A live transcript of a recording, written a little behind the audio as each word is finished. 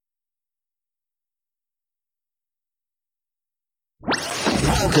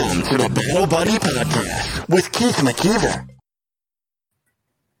Welcome to the Battle Buddy Podcast with Keith McKeever.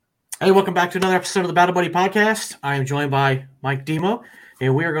 Hey, welcome back to another episode of the Battle Buddy Podcast. I am joined by Mike Demo,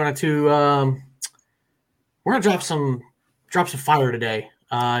 and we are going to we're going to drop some fire today.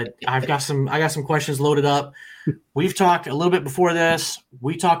 I got some questions loaded up. We've talked a little bit before this.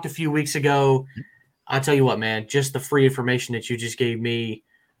 We talked a few weeks ago. I tell you what, man, just the free information that you just gave me,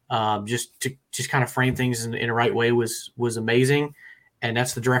 just to kind of frame things in the right way was amazing. And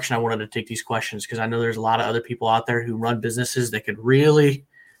that's the direction I wanted to take these questions, because I know there's a lot of other people out there who run businesses that could really,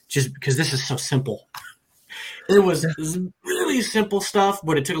 just because this is so simple. It was really simple stuff,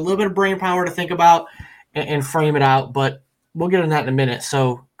 but it took a little bit of brain power to think about and frame it out. But we'll get into that in a minute.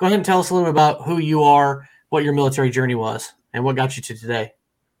 So go ahead and tell us a little bit about who you are, what your military journey was, and what got you to today.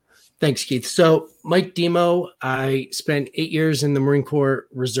 Thanks, Keith. So Mike Demo, I spent 8 years in the Marine Corps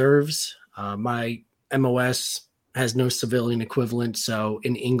Reserves. My MOS has no civilian equivalent. So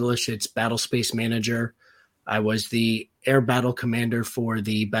in English, it's Battle Space Manager. I was the Air Battle Commander for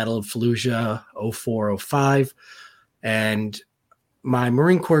the Battle of Fallujah 04-05. And my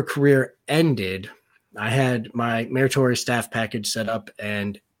Marine Corps career ended. I had my meritorious staff package set up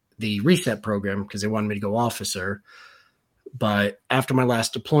and the reset program because they wanted me to go officer. But after my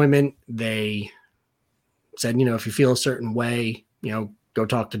last deployment, they said, if you feel a certain way, go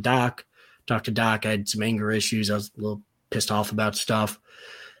talk to Doc. Talk to Doc. I had some anger issues. I was a little pissed off about stuff.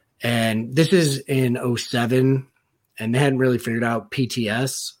 And this is in 07, and they hadn't really figured out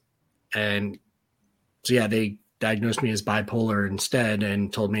PTS. And so, yeah, they diagnosed me as bipolar instead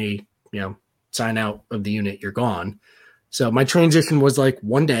and told me, sign out of the unit, you're gone. So my transition was like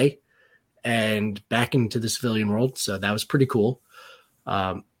one day and back into the civilian world. So that was pretty cool,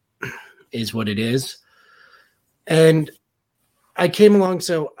 is what it is. And I came along.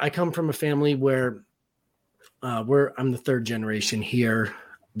 So I come from a family where I'm the third generation here.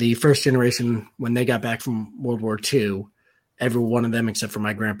 The first generation, when they got back from World War II, every one of them, except for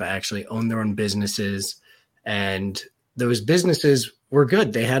my grandpa, actually owned their own businesses. And those businesses were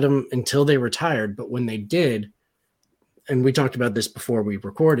good. They had them until they retired. But when they did, and we talked about this before we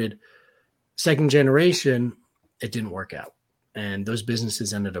recorded, second generation, it didn't work out. And those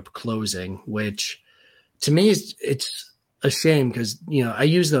businesses ended up closing, which to me it's a shame because, I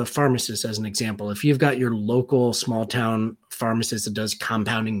use the pharmacist as an example. If you've got your local small town pharmacist that does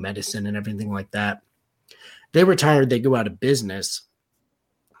compounding medicine and everything like that, they retired, they go out of business.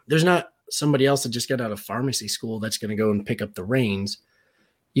 There's not somebody else that just got out of pharmacy school that's going to go and pick up the reins.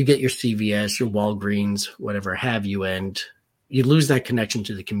 You get your CVS, your Walgreens, whatever have you, and you lose that connection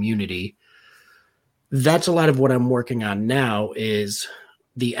to the community. That's a lot of what I'm working on now is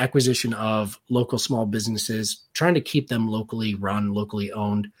the acquisition of local small businesses, trying to keep them locally run, locally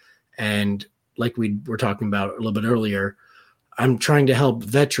owned. And like we were talking about a little bit earlier, I'm trying to help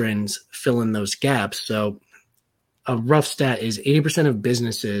veterans fill in those gaps. So a rough stat is 80% of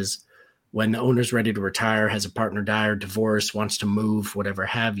businesses, when the owner's ready to retire, has a partner die or divorce, wants to move, whatever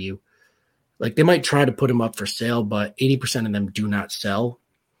have you, like they might try to put them up for sale, but 80% of them do not sell,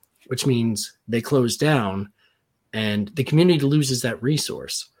 which means they close down and the community loses that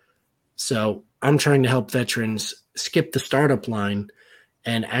resource. So I'm trying to help veterans skip the startup line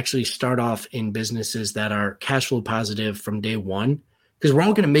and actually start off in businesses that are cash flow positive from day one, because we're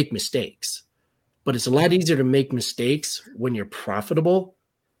all going to make mistakes, but it's a lot easier to make mistakes when you're profitable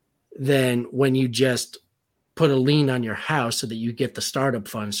than when you just put a lien on your house so that you get the startup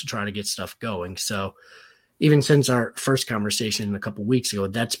funds to try to get stuff going. So even since our first conversation a couple of weeks ago,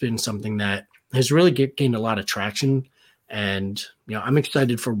 that's been something that has really gained a lot of traction. And, I'm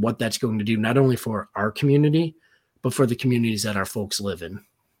excited for what that's going to do, not only for our community, but for the communities that our folks live in.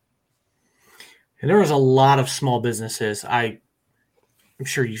 And there was a lot of small businesses. I'm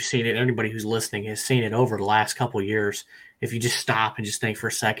sure you've seen it. Anybody who's listening has seen it over the last couple of years. If you just stop and just think for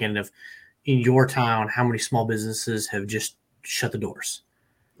a second of in your town, how many small businesses have just shut the doors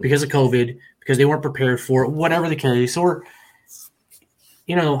because of COVID, because they weren't prepared for it, whatever the case, or,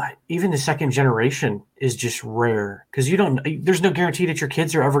 even the second generation is just rare because there's no guarantee that your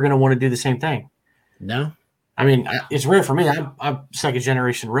kids are ever going to want to do the same thing. No. I mean, it's rare for me. I'm second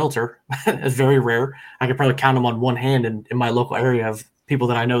generation realtor. It's very rare. I could probably count them on one hand in my local area of people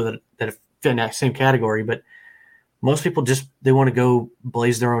that I know that have fit in that same category. But most people they want to go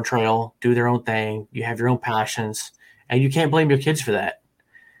blaze their own trail, do their own thing. You have your own passions, and you can't blame your kids for that.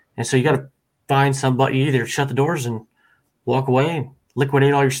 And so you got to find somebody, either shut the doors and walk away and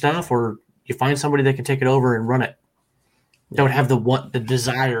liquidate all your stuff, or you find somebody that can take it over and run it. Don't have the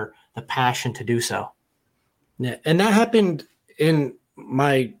desire, the passion to do so. Yeah, and that happened in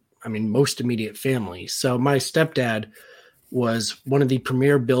my, most immediate family. So my stepdad was one of the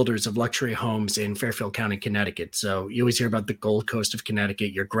premier builders of luxury homes in Fairfield County, Connecticut. So you always hear about the Gold Coast of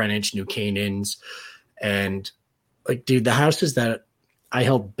Connecticut, your Greenwich, New Canaans. And like, dude, the houses that I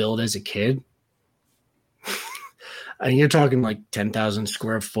helped build as a kid, I mean, you're talking like 10,000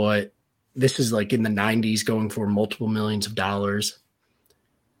 square foot. This is like in the 90s going for multiple millions of dollars.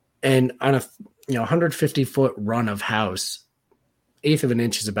 And on a 150-foot run of house, eighth of an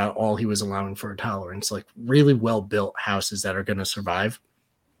inch is about all he was allowing for a tolerance, like really well-built houses that are going to survive.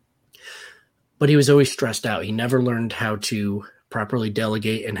 But he was always stressed out. He never learned how to properly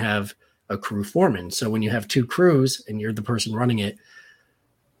delegate and have a crew foreman. So when you have two crews and you're the person running it,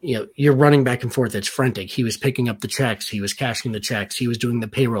 you're running back and forth. It's frantic. He was picking up the checks. He was cashing the checks. He was doing the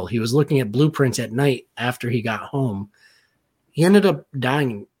payroll. He was looking at blueprints at night after he got home. He ended up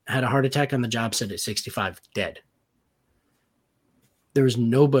dying, had a heart attack on the job site at 65, dead. There was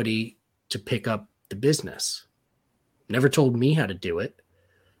nobody to pick up the business. Never told me how to do it.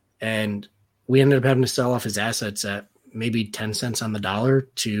 And we ended up having to sell off his assets at maybe 10 cents on the dollar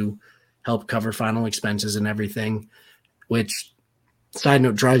to help cover final expenses and everything, which, side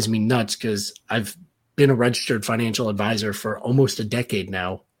note, drives me nuts because I've been a registered financial advisor for almost a decade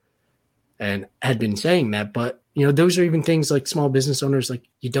now and had been saying that. But, those are even things like small business owners, like,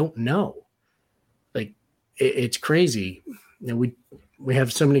 you don't know. Like, it's crazy. We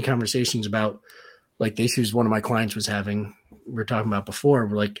have so many conversations about like the issues one of my clients was having. We were talking about before,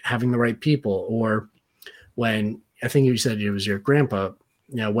 like having the right people, or when I think you said it was your grandpa,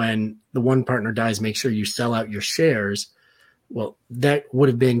 when the one partner dies, make sure you sell out your shares. Well, that would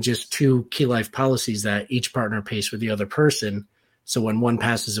have been just 2 key life policies that each partner pays for the other person. So when one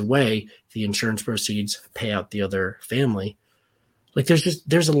passes away, the insurance proceeds pay out the other family. Like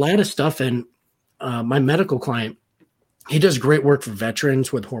there's a lot of stuff. And my medical client, he does great work for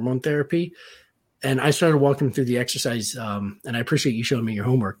veterans with hormone therapy. And I started walking him through the exercise. And I appreciate you showing me your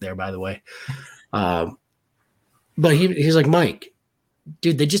homework there, by the way. But he's like, Mike,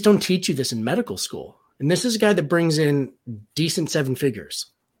 dude, they just don't teach you this in medical school. And this is a guy that brings in decent 7 figures.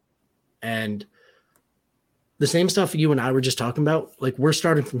 And the same stuff you and I were just talking about, like we're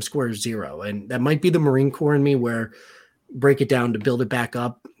starting from square zero. And that might be the Marine Corps in me where break it down to build it back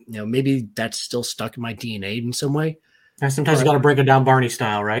up. Maybe that's still stuck in my DNA in some way. And sometimes you got to break it down Barney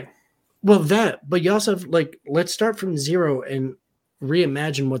style, right? Well, but you also have let's start from zero and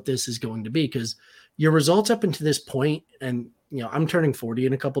reimagine what this is going to be, because your results up until this point, and I'm turning 40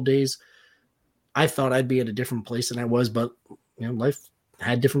 in a couple days. I thought I'd be at a different place than I was, but life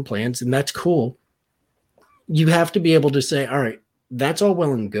had different plans, and that's cool. You have to be able to say, all right, that's all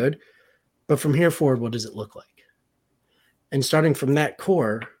well and good, but from here forward, what does it look like? And starting from that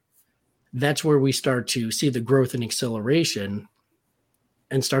core, that's where we start to see the growth and acceleration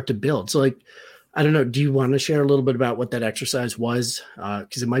and start to build. So I don't know, do you want to share a little bit about what that exercise was?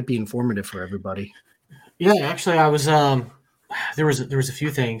 Because it might be informative for everybody. Yeah, actually I was, there was a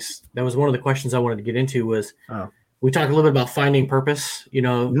few things. That was one of the questions I wanted to get into was, we talked a little bit about finding purpose,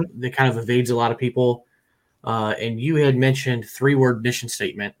 that kind of evades a lot of people. And you had mentioned 3-word mission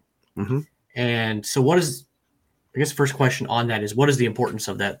statement. Mm-hmm. And so I guess the first question on that is, what is the importance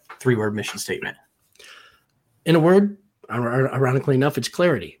of that 3-word mission statement? In a word, ironically enough, it's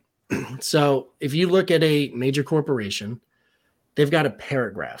clarity. So if you look at a major corporation, they've got a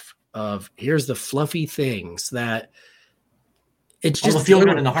paragraph of here's the fluffy things that it's just the feel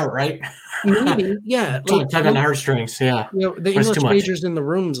good in the heart, right? Maybe, yeah. Tug on the heartstrings, yeah. The English majors in the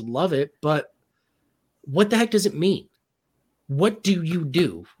rooms love it, but what the heck does it mean? What do you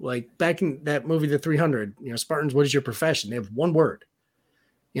do? Like back in that movie, The 300, Spartans, what is your profession? They have one word.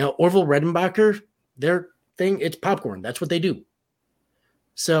 Orville Redenbacher, their thing, it's popcorn. That's what they do.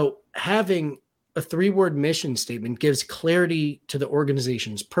 So having a 3-word mission statement gives clarity to the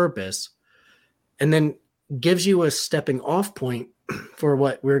organization's purpose, and then gives you a stepping off point for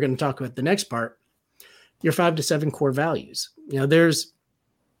what we're going to talk about the next part, your 5 to 7 core values. There's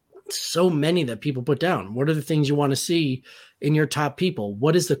so many that people put down. What are the things you want to see in your top people?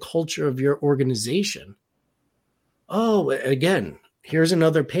 What is the culture of your organization? Oh, again, here's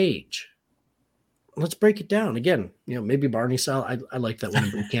another page. Let's break it down again. Maybe Barney style. I like that one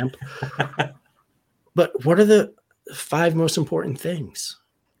in boot camp. But what are the 5 most important things?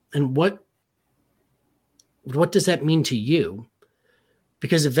 And what does that mean to you?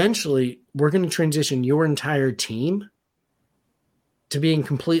 Because eventually we're going to transition your entire team to being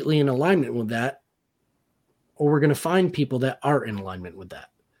completely in alignment with that, or we're going to find people that are in alignment with that.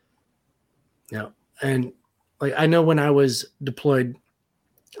 And I know when I was deployed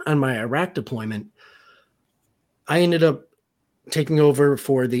on my Iraq deployment, I ended up taking over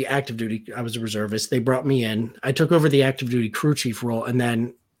for the active duty. I was a reservist. They brought me in. I took over the active duty crew chief role and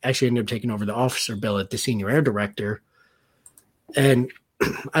then actually ended up taking over the officer billet, the senior air director. And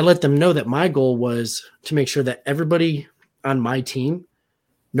I let them know that my goal was to make sure that everybody on my team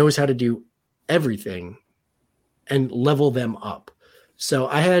knows how to do everything and level them up. So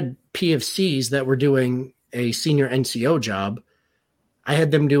I had PFCs that were doing a senior NCO job. I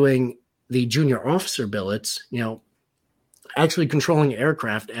had them doing the junior officer billets, actually controlling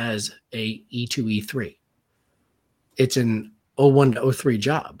aircraft as a E2, E3. It's an 01 to 03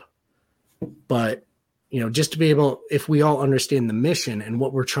 job. But, just to be able, if we all understand the mission and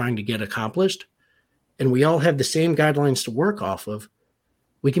what we're trying to get accomplished, and we all have the same guidelines to work off of,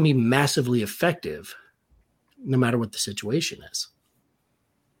 we can be massively effective no matter what the situation is.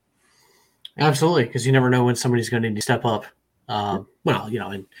 Absolutely, because you never know when somebody's going to need to step up. In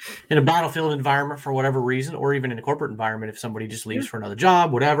a battlefield environment for whatever reason, or even in a corporate environment, if somebody just leaves for another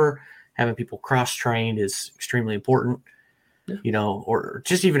job, whatever, having people cross-trained is extremely important, or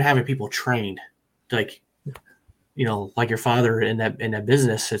just even having people trained, like your father in that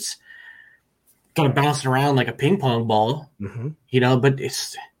business, it's kind of bouncing around like a ping pong ball, but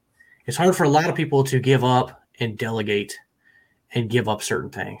it's hard for a lot of people to give up and delegate and give up certain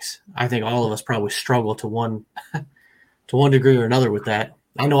things. I think all of us probably struggle to one degree or another with that.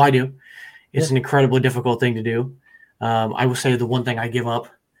 I know I do. It's an incredibly difficult thing to do. I will say the one thing I give up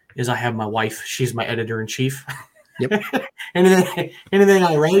is I have my wife. She's my editor in chief. Yep. anything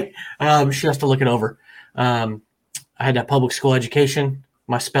I write, she has to look it over. I had that public school education.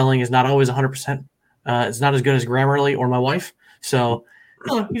 My spelling is not always 100%. It's not as good as Grammarly or my wife. So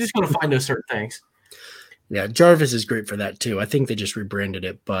you just got to find those certain things. Yeah, Jarvis is great for that too. I think they just rebranded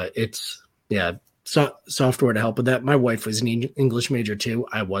it, but it's software to help with that. My wife was an English major too.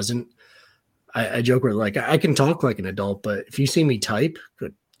 I wasn't. I joke with like I can talk like an adult, but if you see me type,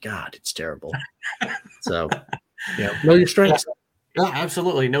 good God, it's terrible. So know your strengths. Yeah,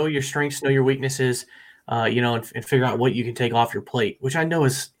 absolutely. Know your strengths, know your weaknesses, and figure out what you can take off your plate, which I know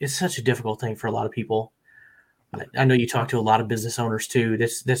is such a difficult thing for a lot of people. I know you talk to a lot of business owners too.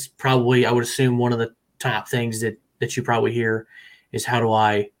 That's probably, I would assume, one of the top things that you probably hear is how do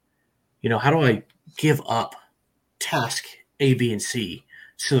I give up task A, B, and C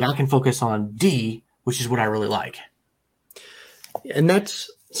so that I can focus on D, which is what I really like. And that's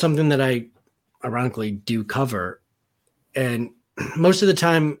something that I ironically do cover. And most of the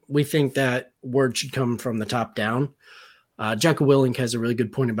time we think that word should come from the top down. Jocko Willink has a really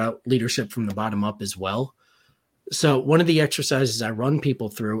good point about leadership from the bottom up as well. So one of the exercises I run people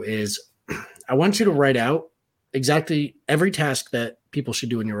through is I want you to write out exactly every task that people should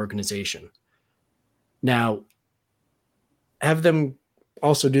do in your organization. Now, have them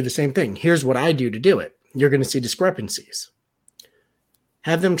also do the same thing. Here's what I do to do it. You're going to see discrepancies.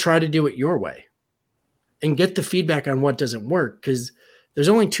 Have them try to do it your way and get the feedback on what doesn't work, because there's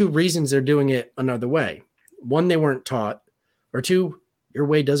only two reasons they're doing it another way. One, they weren't taught, or two, your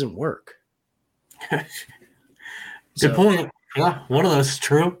way doesn't work. Good point. Yeah, one of those is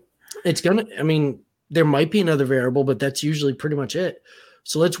true. There might be another variable, but that's usually pretty much it.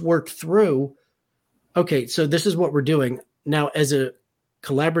 So let's work through, okay, so this is what we're doing. Now, as a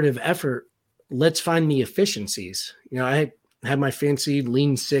collaborative effort, let's find the efficiencies. I have my fancy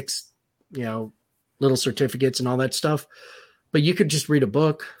Lean Six, little certificates and all that stuff, but you could just read a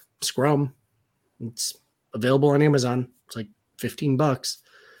book, Scrum. It's available on Amazon. It's like $15.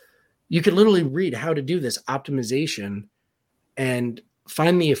 You could literally read how to do this optimization and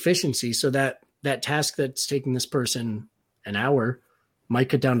find the efficiency so that that task that's taking this person an hour might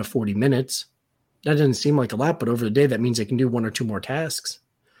cut down to 40 minutes. That doesn't seem like a lot, but over the day, that means they can do one or two more tasks.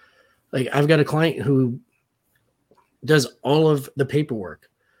 Like I've got a client who does all of the paperwork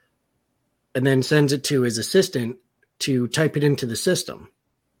and then sends it to his assistant to type it into the system.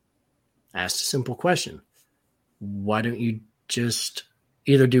 Asked a simple question. Why don't you just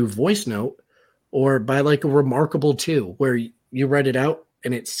either do voice note or buy like a Remarkable 2 where you write it out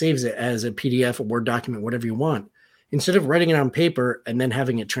and it saves it as a PDF, a Word document, whatever you want. Instead of writing it on paper and then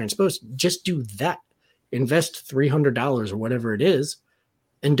having it transposed, just do that. Invest $300 or whatever it is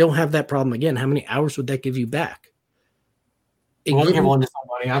and don't have that problem again. How many hours would that give you back? I'll give one to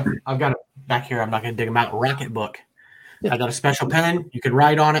somebody. I've got it back here. I'm not going to dig them out. Rocketbook. Yeah. I got a special pen. You can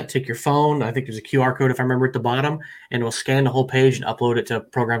write on it, take your phone. I think there's a QR code, if I remember, at the bottom, and it will scan the whole page and upload it to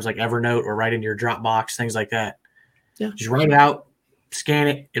programs like Evernote or write into your Dropbox, things like that. Yeah. Just write it out, scan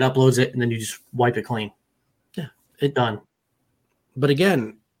it, it uploads it, and then you just wipe it clean. Yeah. It's done. But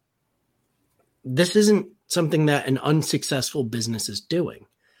again, this isn't something that an unsuccessful business is doing.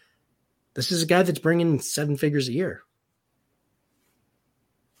 This is a guy that's bringing 7 figures a year.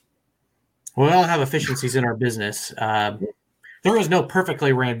 We all have efficiencies in our business. There is no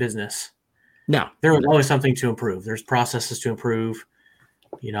perfectly ran business. No, There is always something to improve. There's processes to improve,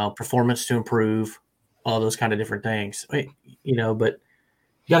 performance to improve, all those kind of different things. But you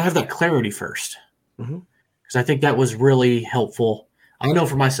got to have that clarity first. Because I think that was really helpful. I know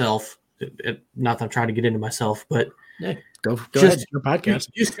for myself, not that I'm trying to get into myself, but yeah, go ahead. Your podcast.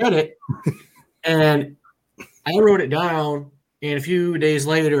 You said it, and I wrote it down. And a few days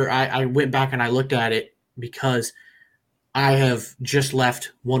later, I went back and I looked at it because I have just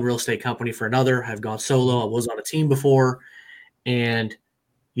left one real estate company for another. I've gone solo. I was on a team before, and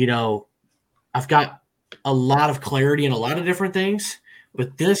I've got a lot of clarity in a lot of different things.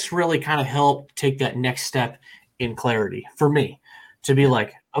 But this really kind of helped take that next step in clarity for me to be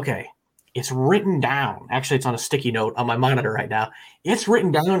like, okay, it's written down. Actually, it's on a sticky note on my monitor right now. It's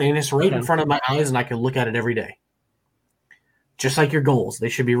written down and it's right in front of my eyes and I can look at it every day. Just like your goals. They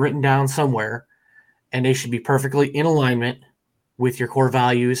should be written down somewhere and they should be perfectly in alignment with your core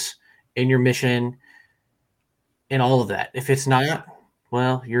values and your mission and all of that. If it's not,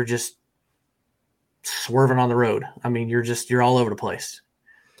 well, you're just swerving on the road. I mean, you're all over the place.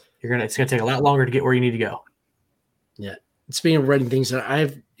 It's gonna take a lot longer to get where you need to go. Yeah. Speaking of writing things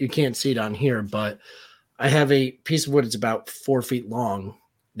that you can't see it on here, but I have a piece of wood. It's about 4 feet long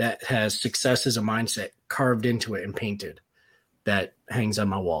that has success as a mindset carved into it and painted that hangs on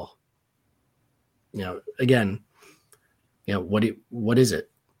my wall. Again, what is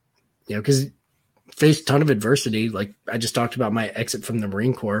it? Because faced a ton of adversity. Like I just talked about my exit from the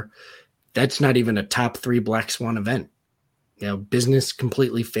Marine Corps. That's not even a top 3 black swan event. Business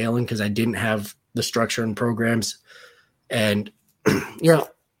completely failing because I didn't have the structure and programs. And,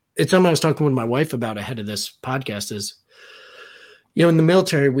 it's something I was talking with my wife about ahead of this podcast is, in the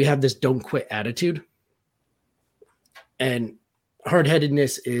military, we have this don't quit attitude. And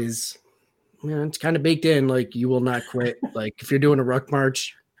hard-headedness is, it's kind of baked in. Like you will not quit. Like if you're doing a ruck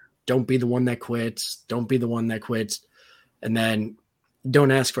march, don't be the one that quits. Don't be the one that quits. And then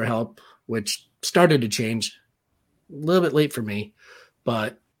don't ask for help, which started to change a little bit late for me.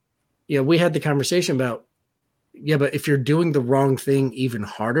 But, we had the conversation about, but if you're doing the wrong thing even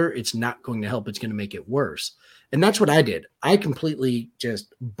harder, it's not going to help. It's going to make it worse. And that's what I did. I completely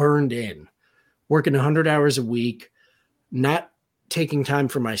just burned in, working 100 hours a week, not taking time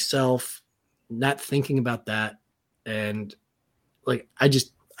for myself, not thinking about that. And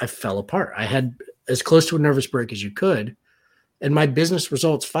I fell apart. I had as close to a nervous break as you could. And my business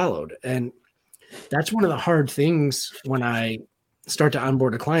results followed. And that's one of the hard things when I start to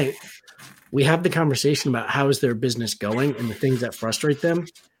onboard a client. We have the conversation about how is their business going and the things that frustrate them.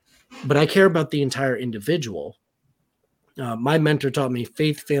 But I care about the entire individual. My mentor taught me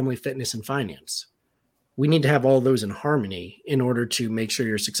faith, family, fitness, and finance. We need to have all those in harmony in order to make sure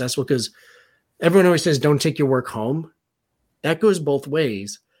you're successful, because everyone always says, don't take your work home. That goes both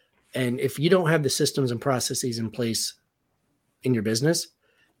ways. And if you don't have the systems and processes in place in your business,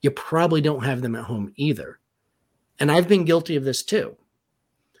 you probably don't have them at home either. And I've been guilty of this too.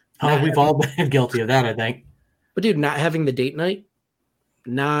 We've all been guilty of that, I think. But dude, not having the date night,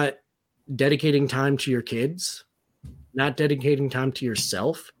 not dedicating time to your kids, not dedicating time to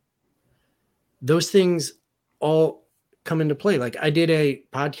yourself, those things all come into play. Like I did a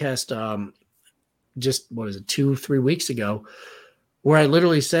podcast just 2-3 weeks ago where I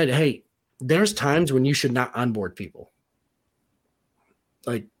literally said, hey, there's times when you should not onboard people.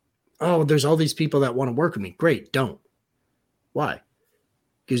 Like, oh, there's all these people that want to work with me. Great, don't. Why?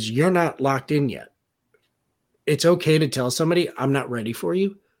 Because you're not locked in yet. It's okay to tell somebody, I'm not ready for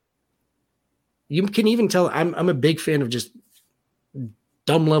you. You can even tell, I'm a big fan of just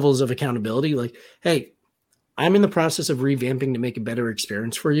dumb levels of accountability. Like, hey, I'm in the process of revamping to make a better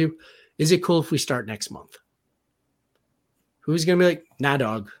experience for you. Is it cool if we start next month? Who's going to be like, nah,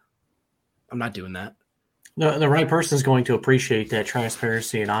 dog, I'm not doing that. The right person is going to appreciate that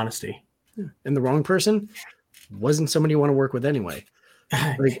transparency and honesty. And the wrong person wasn't somebody you want to work with anyway.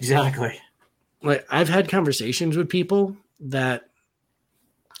 Like, exactly. Like I've had conversations with people that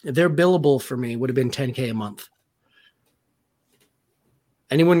their billable for me would have been $10K a month.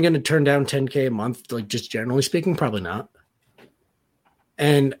 Anyone going to turn down $10K a month? Like just generally speaking, probably not.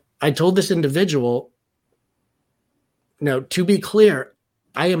 And I told this individual, now to be clear,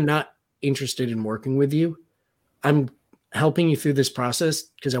 I am not interested in working with you. I'm helping you through this process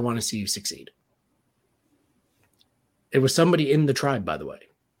because I want to see you succeed. It was somebody in the tribe, by the way.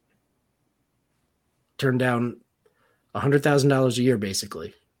 Turned down $100,000 a year,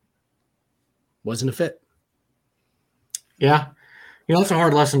 basically. Wasn't a fit. Yeah. That's a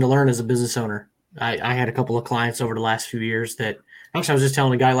hard lesson to learn as a business owner. I had a couple of clients over the last few years that Actually, I was just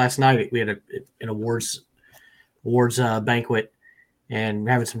telling a guy last night. We had an awards banquet, and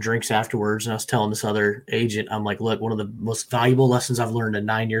we're having some drinks afterwards. And I was telling this other agent, I'm like, look, one of the most valuable lessons I've learned in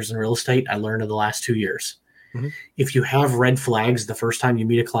 9 years in real estate, I learned in the last 2 years. Mm-hmm. If you have red flags the first time you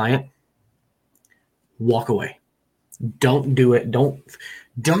meet a client, walk away. Don't do it. Don't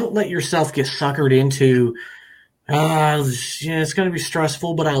let yourself get suckered into, it's going to be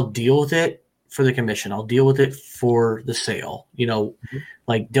stressful, but I'll deal with it for the commission. I'll deal with it for the sale.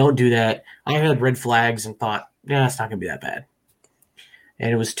 Like, don't do that. I had red flags and thought, it's not going to be that bad.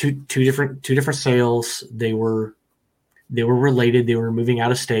 And it was two different sales. They were related. They were moving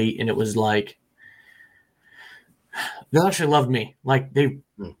out of state, and it was like, they actually loved me. Like, they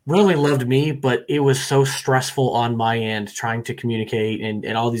really loved me, but it was so stressful on my end trying to communicate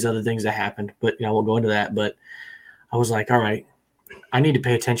and all these other things that happened. But we'll go into that. But I was like, all right, I need to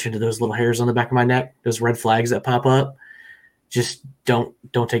pay attention to those little hairs on the back of my neck, those red flags that pop up. Just don't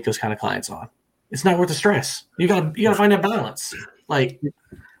take those kind of clients on. It's not worth the stress. You gotta find that balance. Like,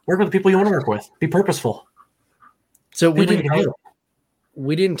 work with the people you want to work with. Be purposeful. So we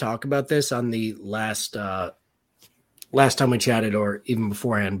didn't talk about this on the last time we chatted, or even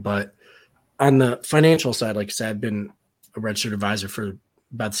beforehand, but on the financial side, like I said, I've been a registered advisor for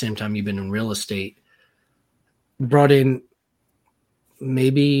about the same time you've been in real estate. Brought in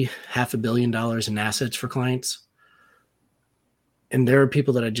maybe $500 million in assets for clients. And there are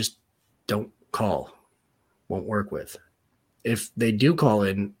people that I just don't call, won't work with. If they do call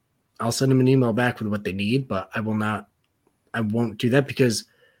in, I'll send them an email back with what they need, but I won't do that because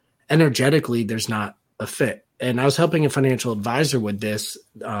energetically there's not a fit. And I was helping a financial advisor with this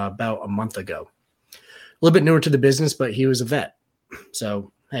about a month ago. A little bit newer to the business, but he was a vet.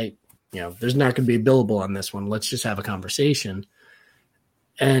 So, hey, there's not going to be a billable on this one. Let's just have a conversation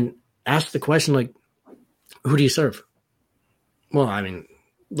and ask the question, like, who do you serve? Well, I mean,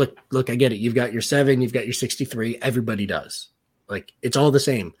 look, I get it. You've got your 7, you've got your 63. Everybody does. Like, it's all the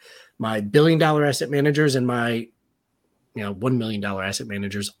same. My $1 billion asset managers and my, $1 million asset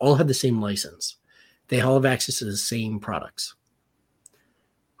managers all have the same license. They all have access to the same products.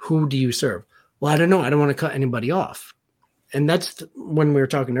 Who do you serve? Well, I don't know. I don't want to cut anybody off. And that's when we were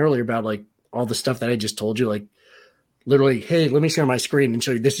talking earlier about, like, all the stuff that I just told you, like, literally, hey, let me share my screen and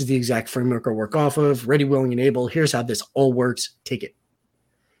show you this is the exact framework I work off of. Ready, willing, and able. Here's how this all works. Take it.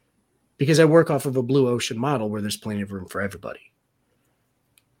 Because I work off of a blue ocean model where there's plenty of room for everybody.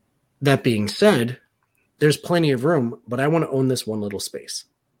 That being said, there's plenty of room, but I want to own this one little space.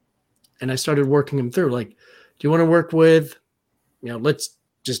 And I started working them through, like, do you want to work with, let's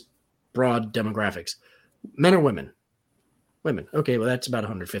just broad demographics, men or women? Women. Okay, well, that's about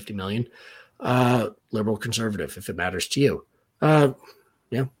 150 million. Liberal, conservative, if it matters to you.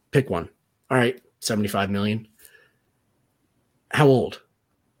 Pick one. All right, 75 million. How old?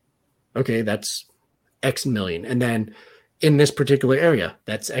 Okay, that's X million. And then in this particular area,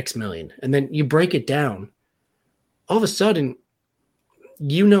 that's X million. And then you break it down. All of a sudden,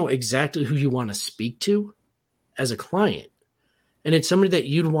 you know exactly who you want to speak to as a client. And it's somebody that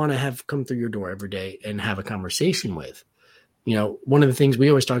you'd want to have come through your door every day and have a conversation with. One of the things we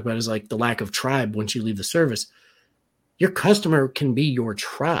always talk about is, like, the lack of tribe once you leave the service. Your customer can be your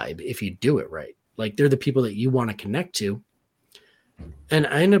tribe if you do it right. Like, they're the people that you want to connect to. And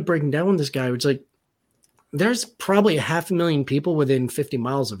I ended up breaking down with this guy. It's like, there's probably 500,000 people within 50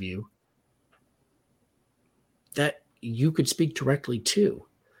 miles of you that you could speak directly to.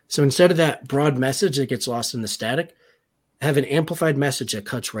 So instead of that broad message that gets lost in the static, have an amplified message that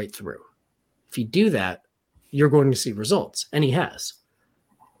cuts right through. If you do that, you're going to see results. And he has.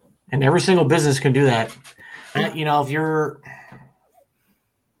 And every single business can do that. If you're,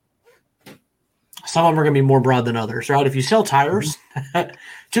 some of them are going to be more broad than others, right? If you sell tires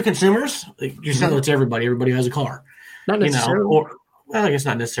to consumers, you sell it to everybody. Everybody who has a car. Not necessarily. I guess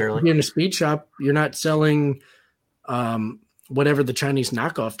not necessarily. In a speed shop, you're not selling whatever the Chinese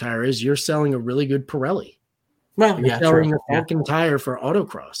knockoff tire is. You're selling a really good Pirelli. Well, you're selling a Falcon tire for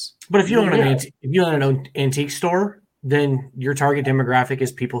autocross. But if you own an antique store, then your target demographic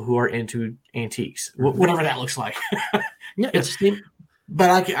is people who are into antiques, whatever that looks like. But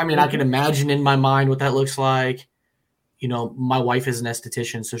I can imagine in my mind what that looks like. My wife is an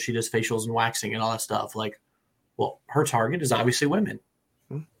esthetician, so she does facials and waxing and all that stuff. Like, well, her target is obviously women.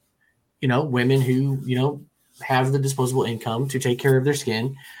 Women who, have the disposable income to take care of their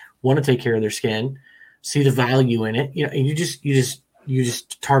skin, want to take care of their skin, see the value in it. And you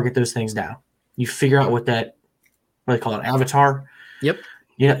just target those things down. You figure out what they call it, avatar. Yep.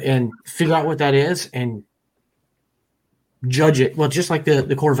 And figure out what that is and judge it. Well, just like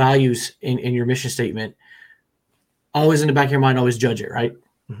the core values in your mission statement, always in the back of your mind, always judge it, right?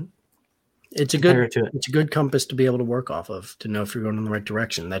 It's a good compass to be able to work off of, to know if you're going in the right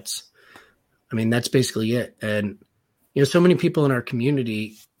direction. That's basically it. And, so many people in our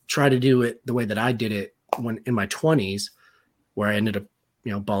community try to do it the way that I did it when in my 20s, where I ended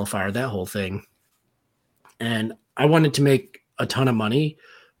up, ball of fire, that whole thing. And I wanted to make a ton of money,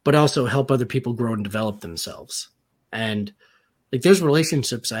 but also help other people grow and develop themselves. And like, there's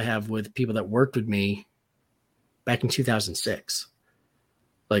relationships I have with people that worked with me back in 2006.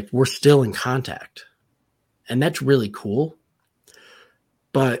 Like, we're still in contact, and that's really cool.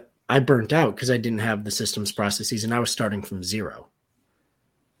 But I burnt out because I didn't have the systems, processes, and I was starting from zero.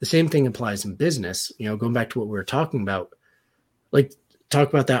 The same thing applies in business. Going back to what we were talking about, like, talk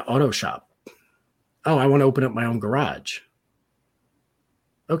about that auto shop. Oh, I want to open up my own garage.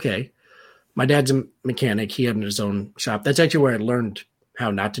 Okay. My dad's a mechanic. He had his own shop. That's actually where I learned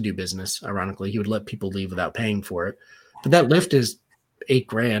how not to do business. Ironically, he would let people leave without paying for it. But that lift is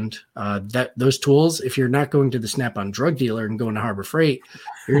 $8,000. Those tools, if you're not going to the Snap-on drug dealer and going to Harbor Freight,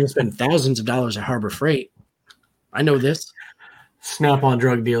 you're going to spend thousands of dollars at Harbor Freight. I know this. Snap-on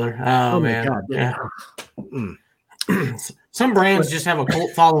drug dealer. Oh man. God, yeah. Some brands just have a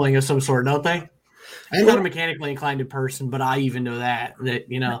cult following of some sort, don't they? I'm not a mechanically inclined person, but I even know that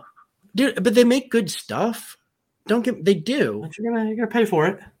dude. But they make good stuff. They do. But you're gonna pay for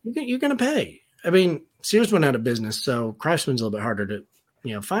it. You're gonna pay. I mean, Sears went out of business, so Craftsman's a little bit harder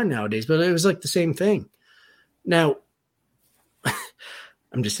to find nowadays. But it was like the same thing. Now,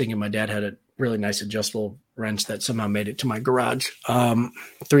 I'm just thinking, my dad had a really nice adjustable wrench that somehow made it to my garage.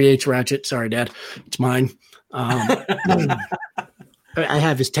 3/8 ratchet. Sorry, Dad, it's mine. I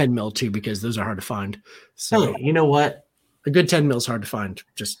have his 10 mil too, because those are hard to find. So you know what? A good 10 mil is hard to find.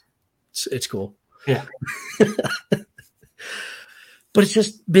 Just it's cool. Yeah. But it's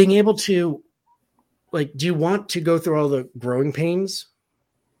just being able to, like, do you want to go through all the growing pains?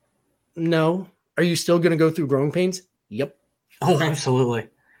 No. Are you still going to go through growing pains? Yep. Oh, absolutely.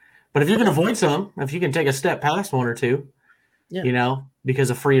 But if you can avoid some, if you can take a step past one or two, because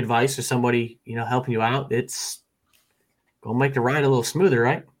of free advice or somebody, helping you out, it's going to make the ride a little smoother,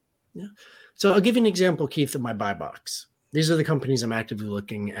 right? Yeah. So I'll give you an example, Keith, of my buy box. These are the companies I'm actively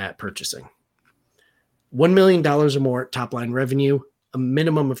looking at purchasing. $1 million or more top line revenue, a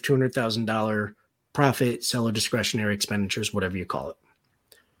minimum of $200,000 profit, seller discretionary expenditures, whatever you call it.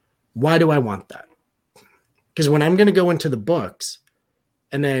 Why do I want that? Because when I'm going to go into the books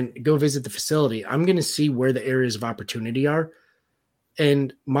and then go visit the facility, I'm going to see where the areas of opportunity are.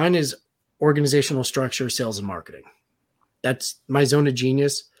 And mine is organizational structure, sales, and marketing. That's my zone of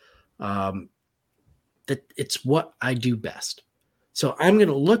genius. That it's what I do best. So I'm going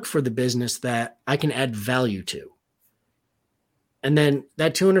to look for the business that I can add value to. And then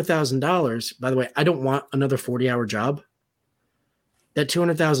that $200,000, by the way, I don't want another 40-hour job. That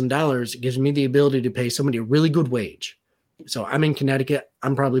 $200,000 gives me the ability to pay somebody a really good wage. So I'm in Connecticut.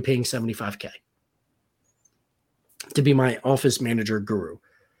 I'm probably paying $75K to be my office manager guru.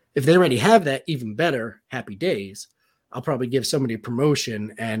 If they already have that, even better, happy days. I'll probably give somebody a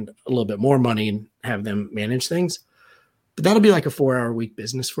promotion and a little bit more money and have them manage things. But that'll be like a 4-hour week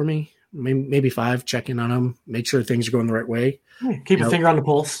business for me. Maybe 5, check in on them, make sure things are going the right way. Keep a finger on the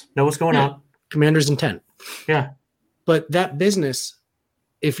pulse, know what's going on. Commander's intent. Yeah. But that business,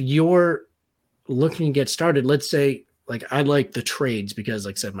 if you're looking to get started, let's say, like, I like the trades because,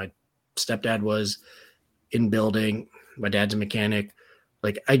 like I said, my stepdad was in building. My dad's a mechanic.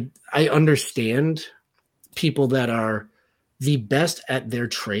 Like, I understand people that are the best at their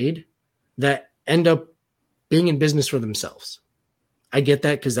trade that end up being in business for themselves. I get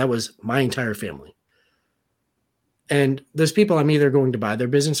that because that was my entire family. And those people, I'm either going to buy their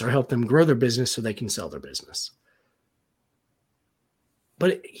business or help them grow their business so they can sell their business.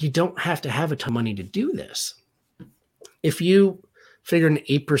 But you don't have to have a ton of money to do this. If you figure an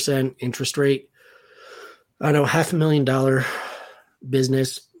 8% interest rate, I know $500,000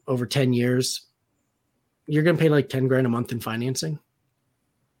 business over 10 years, you're going to pay like $10,000 a month in financing.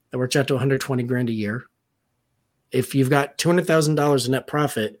 That works out to $120,000 a year. If you've got $200,000 in net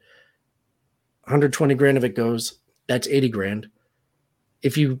profit, $120,000 of it goes, that's $80,000.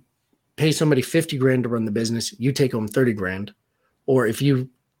 If you pay somebody $50,000 to run the business, you take home $30,000. Or if you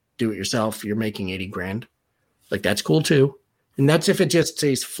do it yourself, you're making $80,000. Like, that's cool too. And that's if it just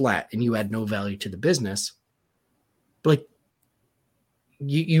stays flat and you add no value to the business. But like,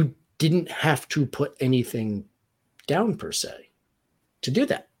 you didn't have to put anything down per se to do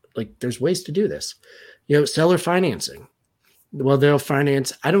that. Like, there's ways to do this. Seller financing. Well, they'll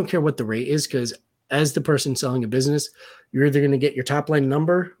finance. I don't care what the rate is, because as the person selling a business, you're either going to get your top line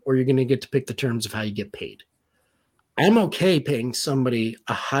number or you're going to get to pick the terms of how you get paid. I'm okay paying somebody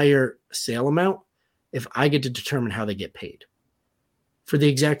a higher sale amount if I get to determine how they get paid for the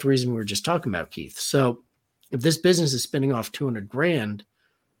exact reason we were just talking about, Keith. So if this business is spinning off 200 grand,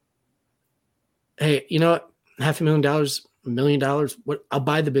 hey, you know what? $500,000, $1 million, what? I'll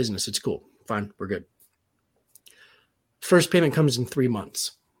buy the business. It's cool. Fine. We're good. First payment comes in 3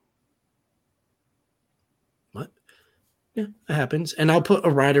 months. What? Yeah, that happens. And I'll put a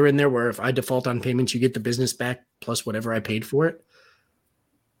rider in there where if I default on payments, you get the business back plus whatever I paid for it.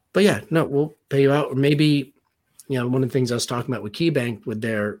 But yeah, no, we'll pay you out. Or maybe, one of the things I was talking about with KeyBank with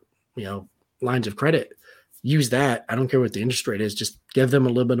their, lines of credit, use that. I don't care what the interest rate is. Just give them a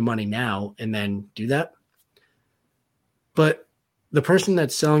little bit of money now and then do that. But the person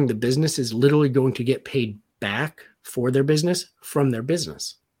that's selling the business is literally going to get paid back for their business from their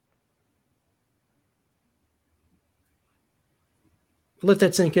business. Let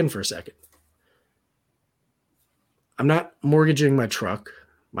that sink in for a second. I'm not mortgaging my truck,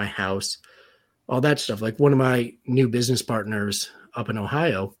 my house, all that stuff. Like one of my new business partners up in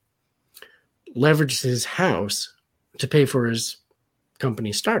Ohio leveraged his house to pay for his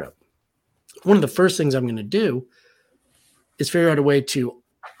company startup. One of the first things I'm going to do is figure out a way to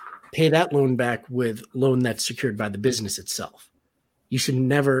pay that loan back with loan that's secured by the business itself. You should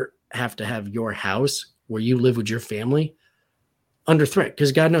never have to have your house where you live with your family under threat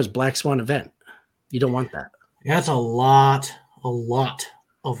because God knows black swan event. You don't want that. That's a lot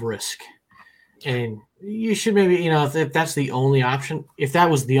of risk. And you should maybe, if that's the only option, if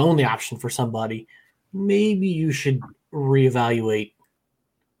that was the only option for somebody, maybe you should reevaluate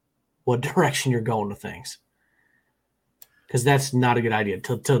what direction you're going with things. Because that's not a good idea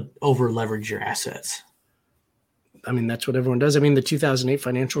to over leverage your assets. I mean, that's what everyone does. I mean, the 2008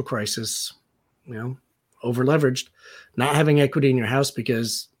 financial crisis, over leveraged, not having equity in your house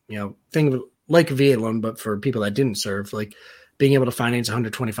because, think of it like a VA loan, but for people that didn't serve, like being able to finance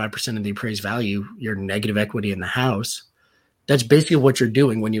 125% of the appraised value, your negative equity in the house. That's basically what you're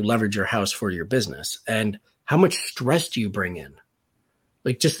doing when you leverage your house for your business. And how much stress do you bring in?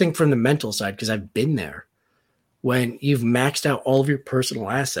 Like, just think from the mental side, because I've been there. When you've maxed out all of your personal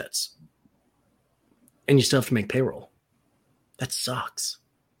assets and you still have to make payroll. That sucks.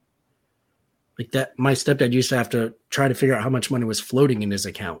 Like that, my stepdad used to have to try to figure out how much money was floating in his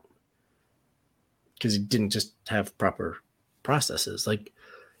account because he didn't just have proper processes. Like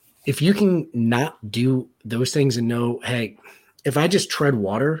if you can not do those things and know, hey, if I just tread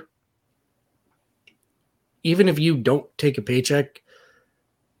water, even if you don't take a paycheck,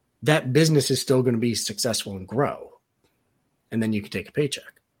 that business is still going to be successful and grow. And then you can take a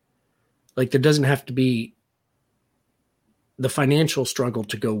paycheck. Like there doesn't have to be the financial struggle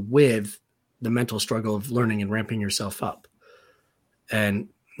to go with the mental struggle of learning and ramping yourself up. And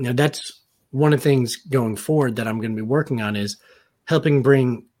that's one of the things going forward that I'm going to be working on is helping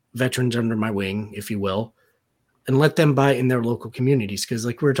bring veterans under my wing, if you will, and let them buy in their local communities. Because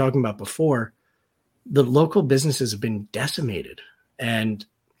like we were talking about before, the local businesses have been decimated. And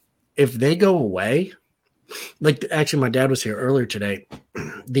if they go away, like actually my dad was here earlier today,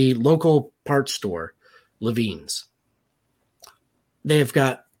 the local parts store, Levine's, they have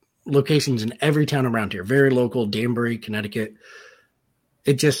got locations in every town around here, very local, Danbury, Connecticut.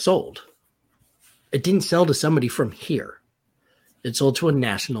 It just sold. It didn't sell to somebody from here. It sold to a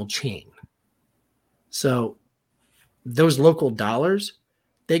national chain. So those local dollars,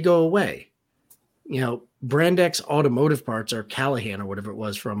 they go away. Brand X Automotive Parts or Callahan or whatever it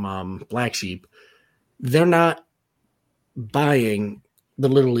was from Black Sheep, they're not buying the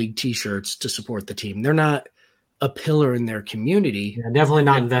Little League t-shirts to support the team. They're not a pillar in their community. Yeah, definitely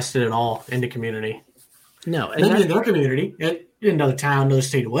not invested at all in the community. No. And in their community, in another town, another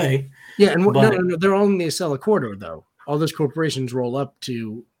state away. Yeah, and no, they're all in the Acela corridor, though. All those corporations roll up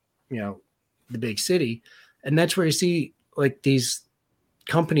to, the big city. And that's where you see, like, these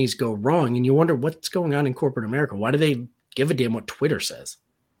companies go wrong, and you wonder what's going on in corporate America. Why do they give a damn what Twitter says?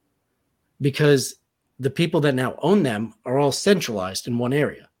 Because the people that now own them are all centralized in one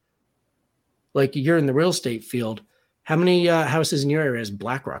area. Like you're in the real estate field. How many houses in your area has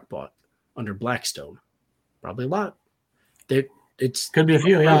BlackRock bought under Blackstone? Probably a lot. It's could be a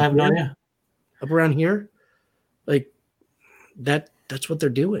few. Yeah, I have no idea. Up around here, like that's what they're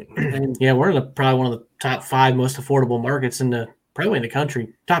doing. And yeah, we're in probably one of the top 5 most affordable markets probably in the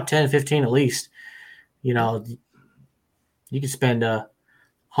country, top 10, 15 at least. You could spend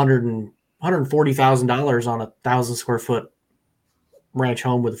 $140,000 on 1,000 square foot ranch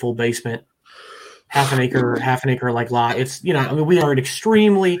home with a full basement, half an acre like lot. It's we are an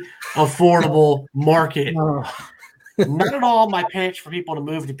extremely affordable market. Not at all my pitch for people to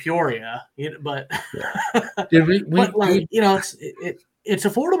move to Peoria, but Dude, but like, it's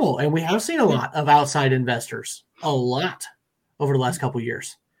affordable, and we have seen a lot of outside investors, a lot over the last couple of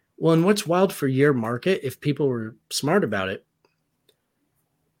years. Well, and what's wild for your market, if people were smart about it,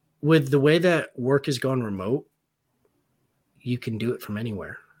 with the way that work has gone remote, you can do it from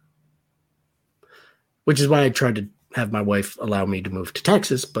anywhere. Which is why I tried to have my wife allow me to move to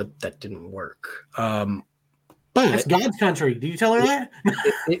Texas, but that didn't work. But it's God's country. Did you tell her that?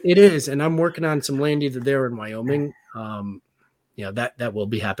 It is, and I'm working on some land either there or in Wyoming. That will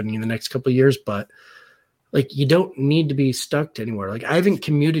be happening in the next couple of years. But like, you don't need to be stuck to anywhere. Like, I haven't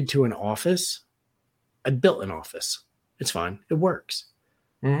commuted to an office. I built an office. It's fine. It works.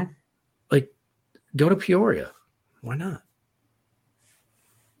 Mm-hmm. Like, go to Peoria. Why not?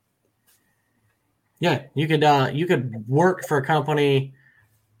 Yeah, you could work for a company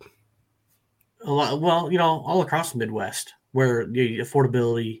a lot. Well, all across the Midwest, where the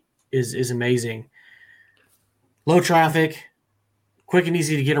affordability is amazing. Low traffic, quick and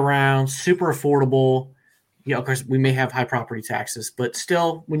easy to get around, super affordable. Of course, we may have high property taxes, but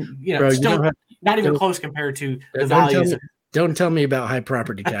still, not even close compared to the values. Don't tell me about high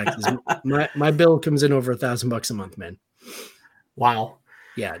property taxes. my bill comes in over $1,000 a month, man. Wow.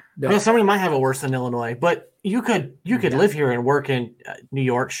 Yeah. Well, somebody might have it worse than Illinois, but you could live here and work in New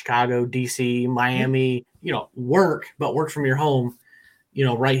York, Chicago, DC, Miami, work from your home,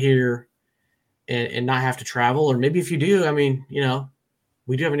 right here and not have to travel. Or maybe if you do,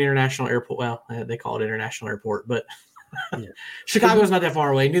 we do have an international airport. Well, they call it international airport, but Chicago's not that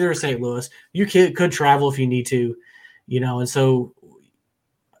far away. Neither is St. Louis. You could travel if you need to, and so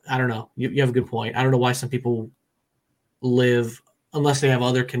I don't know. You have a good point. I don't know why some people live unless they have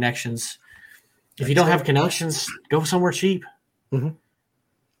other connections. If you don't have connections, go somewhere cheap. Mm-hmm.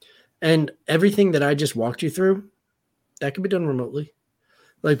 And everything that I just walked you through, that could be done remotely.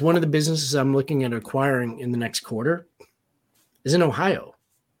 Like, one of the businesses I'm looking at acquiring in the next quarter is in Ohio.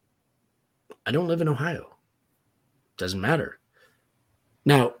 I don't live in Ohio. Doesn't matter.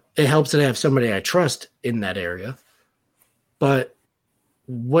 Now, it helps that I have somebody I trust in that area. But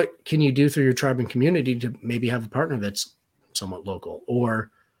what can you do through your tribe and community to maybe have a partner that's somewhat local,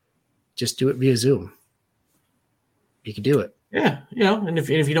 or just do it via Zoom? You can do it. Yeah. And if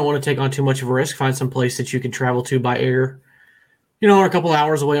you don't want to take on too much of a risk, find some place that you can travel to by air, or a couple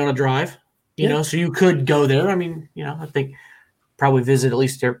hours away on a drive, so you could go there. I think probably visit at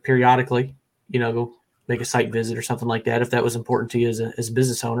least periodically, go make a site visit or something like that if that was important to you as a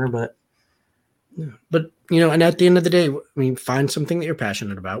business owner. But and at the end of the day, find something that you're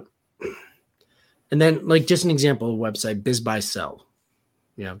passionate about. And then, like, just an example, a website, Biz Buy Sell.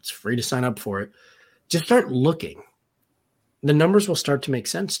 It's free to sign up for it. Just start looking. The numbers will start to make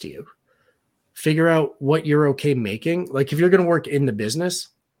sense to you. Figure out what you're okay making. Like, if you're going to work in the business,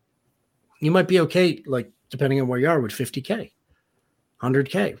 you might be okay, like, depending on where you are, with 50K,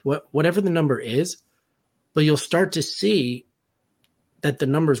 100K, whatever the number is. But you'll start to see that the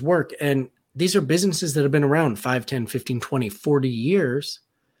numbers work. And these are businesses that have been around 5, 10, 15, 20, 40 years.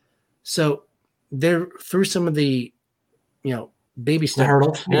 So they're through some of the, baby steps.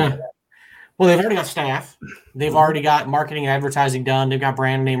 Hurdles. Yeah. Well, they've already got staff. They've already got marketing and advertising done. They've got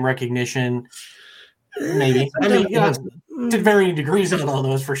brand name recognition. Maybe. To varying degrees on all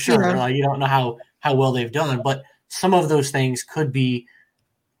those for sure. Yeah. Like, you don't know how well they've done, but some of those things could be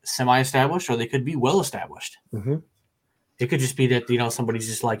semi-established or they could be well-established. Mm-hmm. It could just be that, somebody's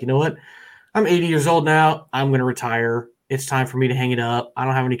just like, you know what? I'm 80 years old now. I'm going to retire. It's time for me to hang it up. I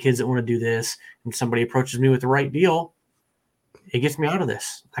don't have any kids that want to do this. And somebody approaches me with the right deal. It gets me out of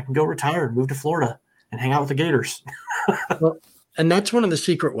this. I can go retire and move to Florida and hang out with the Gators. Well, and that's one of the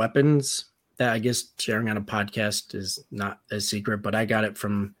secret weapons that I guess sharing on a podcast is not as secret, but I got it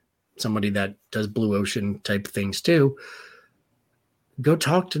from somebody that does blue ocean type things too. Go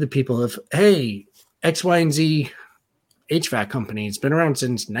talk to the people of, hey, X, Y, and Z HVAC company. It's been around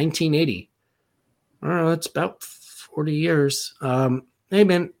since 1980. I don't know. It's about 40 years. Hey,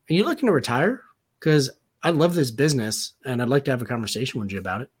 man, are you looking to retire? Because I love this business and I'd like to have a conversation with you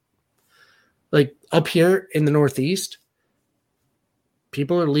about it. Like, up here in the Northeast,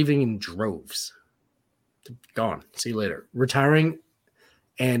 people are leaving in droves. Gone. See you later. Retiring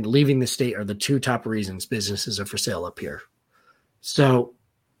and leaving the state are the two top reasons businesses are for sale up here. So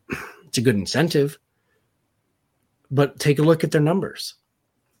it's a good incentive, but take a look at their numbers.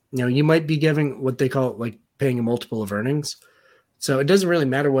 You might be giving what they call like paying a multiple of earnings. So it doesn't really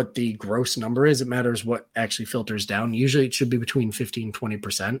matter what the gross number is. It matters what actually filters down. Usually it should be between 15 and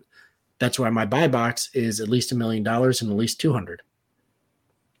 20%. That's why my buy box is at least $1 million and at least 200.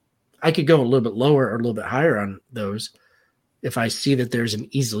 I could go a little bit lower or a little bit higher on those if I see that there's an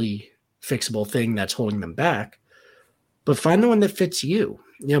easily fixable thing that's holding them back. But find the one that fits you.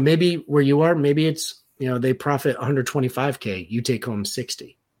 Maybe where you are, maybe it's, they profit 125K, you take home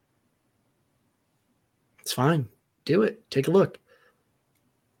 60. It's fine. Do it. Take a look.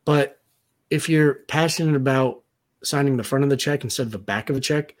 But if you're passionate about signing the front of the check instead of the back of a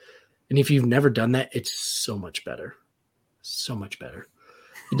check, and if you've never done that, it's so much better. So much better.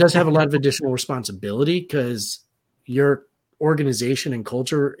 It does have a lot of additional responsibility because your organization and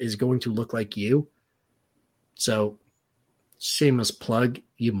culture is going to look like you. So, shameless plug,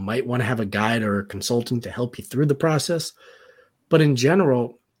 you might want to have a guide or a consultant to help you through the process. But in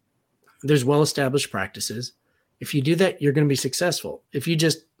general, there's well-established practices. If you do that, you're going to be successful. If you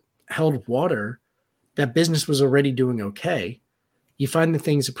just held water, that business was already doing okay. You find the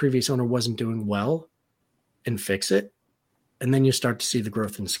things the previous owner wasn't doing well and fix it. And then you start to see the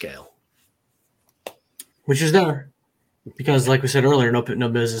growth and scale. Which is there. Because like we said earlier, no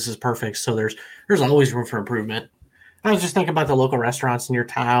business is perfect. So there's always room for improvement. I was just thinking about the local restaurants in your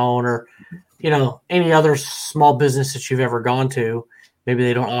town or, any other small business that you've ever gone to. Maybe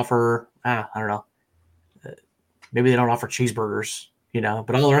they don't offer, I don't know. Maybe they don't offer cheeseburgers,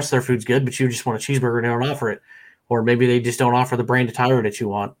 but all the rest of their food's good, but you just want a cheeseburger and they don't offer it. Or maybe they just don't offer the brand of tire that you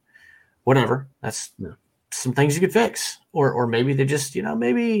want. Whatever. That's some things you could fix. Or maybe they just,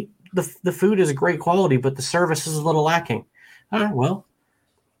 maybe the food is a great quality, but the service is a little lacking. All right, well,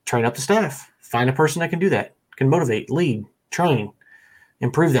 train up the staff. Find a person that can do that, can motivate, lead, train,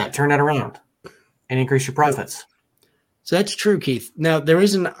 improve that, turn that around, and increase your profits. So that's true, Keith. Now, there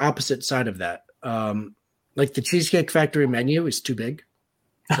is an opposite side of that. Like the Cheesecake Factory menu is too big.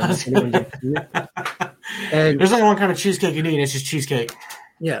 So and there's only one kind of cheesecake you need. It's just cheesecake.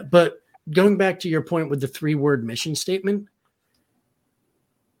 Yeah, but going back to your point with the 3-word mission statement,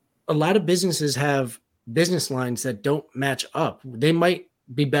 a lot of businesses have business lines that don't match up. They might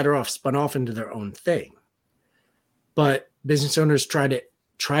be better off spun off into their own thing. But business owners try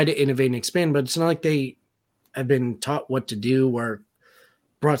to innovate and expand, but it's not like they have been taught what to do or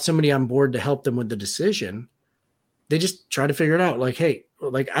brought somebody on board to help them with the decision. They just try to figure it out. Like, hey,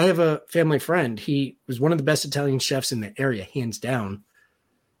 I have a family friend. He was one of the best Italian chefs in the area, hands down.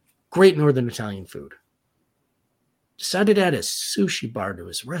 Great Northern Italian food. Decided to add a sushi bar to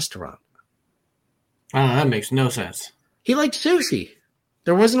his restaurant. That makes no sense. He liked sushi.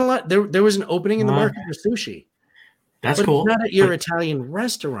 There wasn't a lot. There was an opening in the market for sushi. That's cool. It's not at your Italian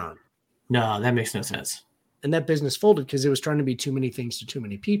restaurant. No, that makes no sense. And that business folded because it was trying to be too many things to too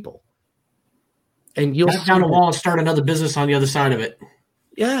many people. And you'll knock down a wall and start another business on the other side of it.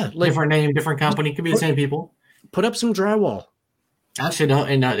 Yeah, different name, different company. Could be the same people. Put up some drywall. Actually, no.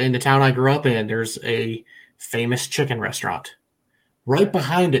 In the town I grew up in, there's a famous chicken restaurant. Right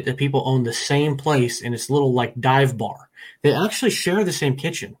behind it, the people own the same place in this little dive bar. They actually share the same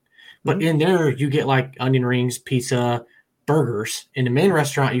kitchen, but in there you get onion rings, pizza, burgers. In the main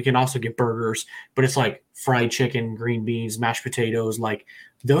restaurant, you can also get burgers, but it's fried chicken, green beans, mashed potatoes,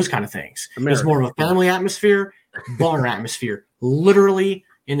 those kind of things. It's more of a family atmosphere, bar atmosphere, literally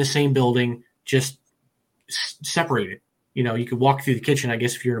in the same building, just separated. You could walk through the kitchen, I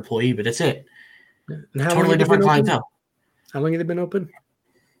guess, if you're an employee, but that's it. Totally different clientele. How long have they been open?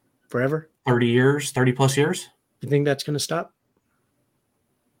 Forever? 30 years, 30 plus years. You think that's going to stop?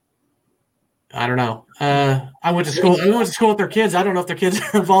 I don't know. I went to school with their kids. I don't know if their kids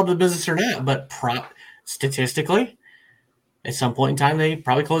are involved in the business or not, but statistically, at some point in time, they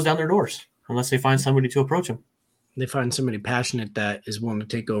probably close down their doors unless they find somebody to approach them. They find somebody passionate that is willing to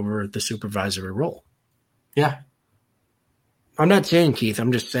take over the supervisory role. Yeah. I'm not saying, Keith,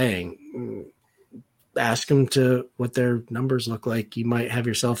 I'm just saying, ask them to what their numbers look like. You might have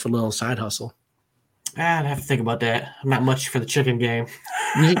yourself a little side hustle. I'd have to think about that. I'm not much for the chicken game.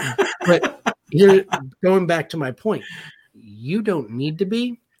 But here, going back to my point, you don't need to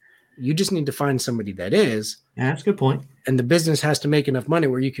be. You just need to find somebody that is. Yeah, that's a good point. And the business has to make enough money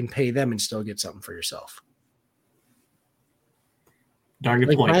where you can pay them and still get something for yourself. Darn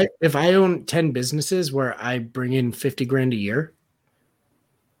good point. If I own 10 businesses where I bring in $50,000 a year,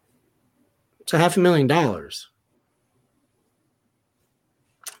 it's $500,000.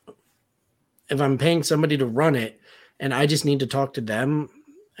 If I'm paying somebody to run it and I just need to talk to them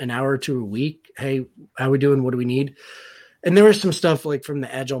an hour or two a week, hey, how we doing? What do we need? And there was some stuff from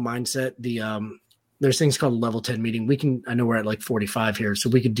the agile mindset. There's things called a level 10 meeting. I know we're at 45 here, so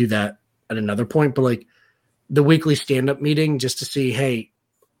we could do that at another point, but the weekly stand-up meeting just to see, hey,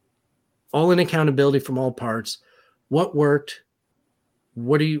 all in accountability from all parts, what worked,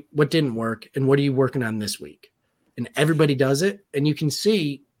 what didn't work, and what are you working on this week? And everybody does it, and you can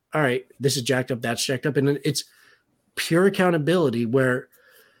see all right, this is jacked up, that's jacked up. And it's pure accountability where,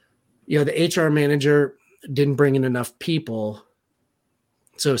 the HR manager didn't bring in enough people.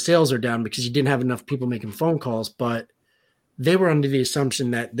 So sales are down because you didn't have enough people making phone calls, but they were under the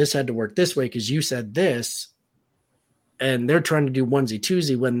assumption that this had to work this way because you said this, and they're trying to do onesie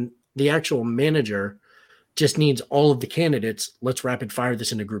twosie when the actual manager just needs all of the candidates. Let's rapid fire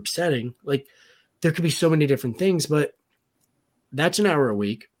this in a group setting. Like, there could be so many different things, but that's an hour a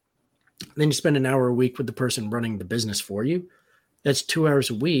week. Then you spend an hour a week with the person running the business for you. That's 2 hours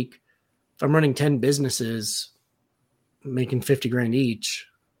a week. If I'm running 10 businesses, making 50 grand each,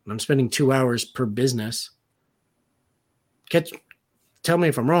 and I'm spending 2 hours per business, tell me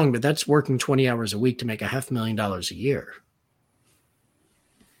if I'm wrong, but that's working 20 hours a week to make $500,000 a year.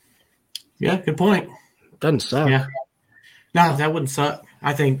 Yeah, good point. Doesn't suck. Yeah. No, that wouldn't suck.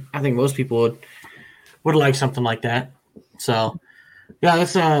 I think most people would like something like that. So, yeah,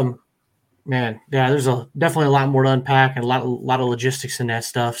 that's man, yeah, there's definitely a lot more to unpack and a lot of logistics in that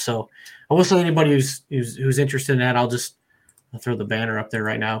stuff. So, I will say anybody who's interested in that, I'll throw the banner up there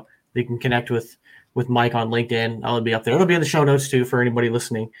right now. They can connect with Mike on LinkedIn. I'll be up there. It'll be in the show notes too for anybody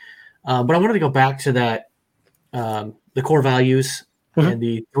listening. But I wanted to go back to that, the core values and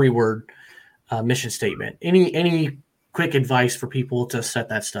the 3-word mission statement. Any quick advice for people to set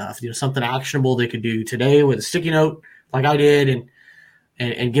that stuff? Something actionable they could do today with a sticky note, like I did,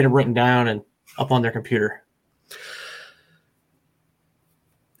 and get them written down and up on their computer.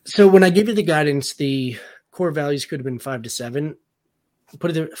 So when I give you the guidance, the core values could have been 5 to 7.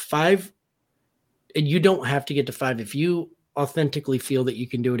 Put it there, 5, and you don't have to get to 5. If you authentically feel that you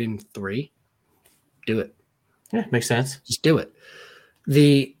can do it in 3, do it. Yeah, makes sense. Just do it.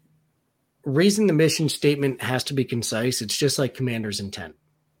 The reason the mission statement has to be concise, it's just like commander's intent.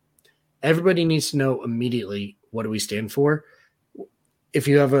 Everybody needs to know immediately, what do we stand for? If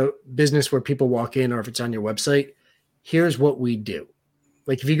you have a business where people walk in, or if it's on your website, here's what we do.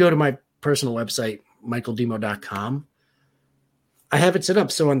 Like if you go to my personal website, michaeldemo.com, I have it set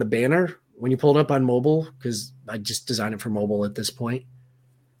up. So on the banner, when you pull it up on mobile, because I just designed it for mobile at this point,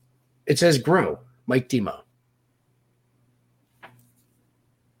 it says grow, Mike Demo.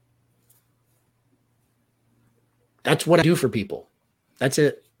 That's what I do for people. That's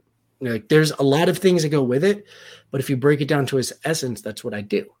it. Like, there's a lot of things that go with it, but if you break it down to its essence, that's what I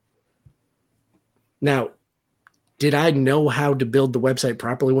do. Now, did I know how to build the website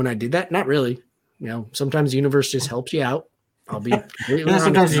properly when I did that? Not really. Sometimes the universe just helps you out. I'll be completely honest.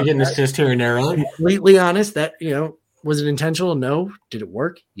 Sometimes you get an assist here and there, right? Completely honest that, was it intentional? No. Did it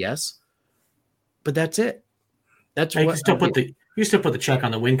work? Yes. But that's it. That's what you still put the check on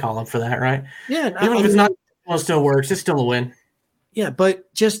the win column for that, right? Yeah. Even if it's not, well, it still works. It's still a win. Yeah,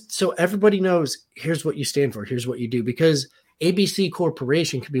 but just so everybody knows, here's what you stand for. Here's what you do. Because ABC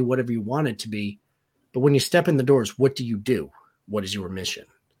Corporation can be whatever you want it to be. But when you step in the doors, what do you do? What is your mission?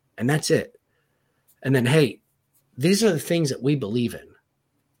 And that's it. And then, hey, these are the things that we believe in.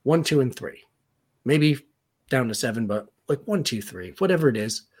 1, 2, and 3. Maybe down to 7, but like 1, 2, 3, whatever it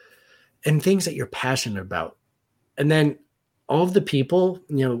is. And things that you're passionate about. And then all of the people,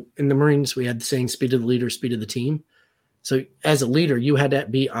 in the Marines, we had the saying, speed of the leader, speed of the team. So as a leader, you had to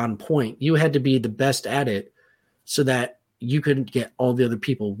be on point. You had to be the best at it so that you could get all the other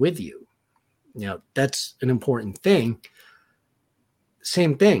people with you. That's an important thing.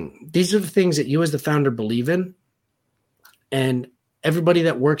 Same thing. These are the things that you as the founder believe in. And everybody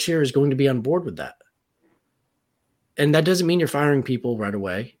that works here is going to be on board with that. And that doesn't mean you're firing people right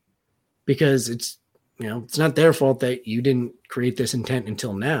away, because it's not their fault that you didn't create this intent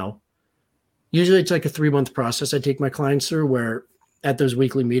until now. Usually it's like a 3-month process I take my clients through, where at those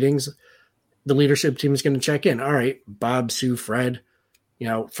weekly meetings, the leadership team is going to check in. All right, Bob, Sue, Fred,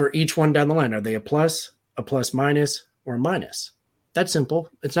 for each one down the line, are they a plus minus, or a minus? That's simple.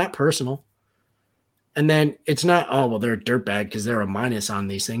 It's not personal. And then it's not, oh, well, they're a dirtbag because they're a minus on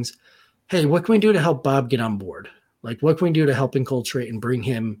these things. Hey, what can we do to help Bob get on board? Like, what can we do to help enculturate and bring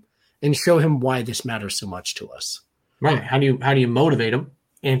him and show him why this matters so much to us? Right. How do you motivate them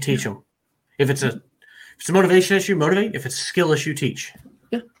and teach them? If it's a motivation issue, motivate. If it's a skill issue, teach.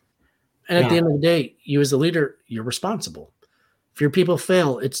 Yeah. And at the end of the day, you as a leader, you're responsible. If your people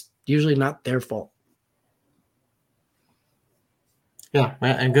fail, it's usually not their fault. Yeah,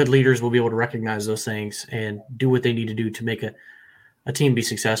 and good leaders will be able to recognize those things and do what they need to do to make a team be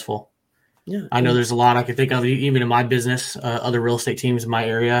successful. Yeah, I know there's a lot I can think of, even in my business, other real estate teams in my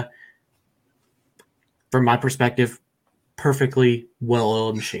area. From my perspective, perfectly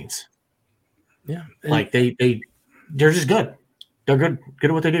well-oiled machines. Yeah, like they're just good. They're good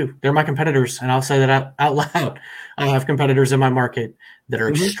at what they do. They're my competitors, and I'll say that out loud. I have competitors in my market that are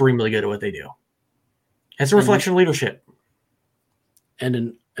extremely good at what they do. It's a reflection of leadership.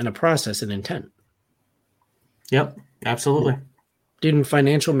 And a process and intent. Yep, absolutely. Dude, in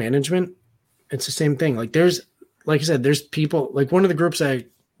financial management, it's the same thing. Like I said, there's people, like one of the groups I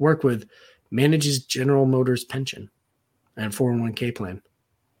work with manages General Motors pension and 401k plan.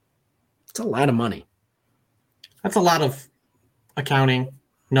 It's a lot of money. That's a lot of accounting,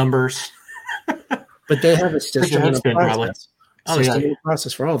 numbers. But they have a system and a process.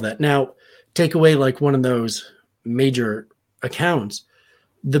 Process for all of that. Now, take away like one of those major accounts.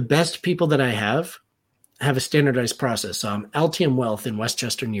 The best people that I have a standardized process. LTM Wealth in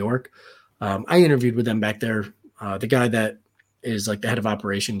Westchester, New York. I interviewed with them back there. The guy that is like the head of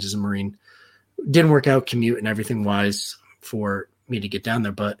operations is a Marine. Didn't work out commute and everything wise for me to get down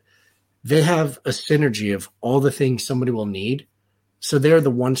there, but they have a synergy of all the things somebody will need. So they're the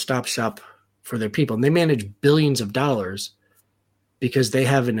one-stop shop for their people. And they manage billions of dollars because they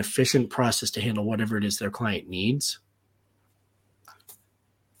have an efficient process to handle whatever it is their client needs.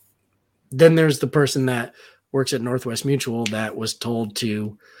 Then there's the person that works at Northwest Mutual that was told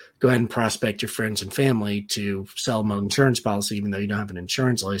to go ahead and prospect your friends and family to sell them an insurance policy, even though you don't have an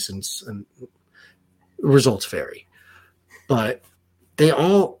insurance license, and results vary. But they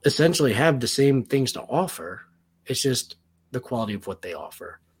all essentially have the same things to offer. It's just the quality of what they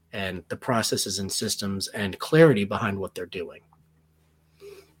offer and the processes and systems and clarity behind what they're doing.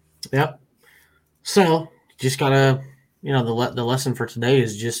 Yep. So just gotta, the lesson for today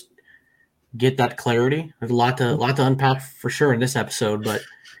is just get that clarity. There's a lot to unpack for sure in this episode, but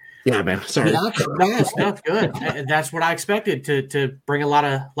yeah, man. Sorry. That's good. That's what I expected to bring a lot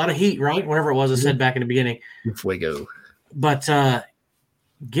of heat, right? Whatever it was I said back in the beginning. Fuego. But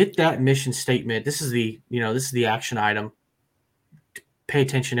get that mission statement. This is the action item. Pay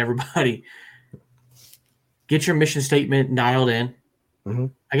attention, everybody. Get your mission statement dialed in. Mm-hmm.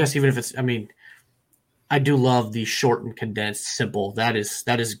 I guess even if it's, I do love the short and condensed, simple. That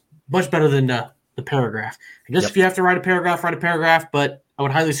is much better than the paragraph. I guess if you have to write a paragraph, but I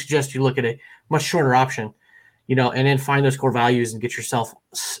would highly suggest you look at a much shorter option, and then find those core values and get yourself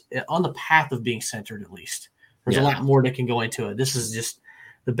on the path of being centered at least. There's a lot more that can go into it. This is just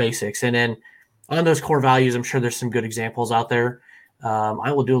the basics. And then on those core values, I'm sure there's some good examples out there.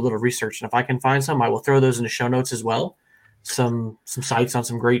 I will do a little research, and if I can find some, I will throw those in the show notes as well. Some sites on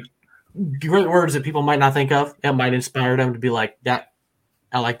some great words that people might not think of. That might inspire them to be like that.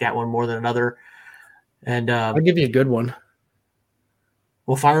 I like that one more than another. And I'll give you a good one.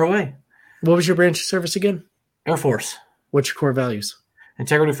 We'll fire away. What was your branch of service again? Air Force. What's your core values?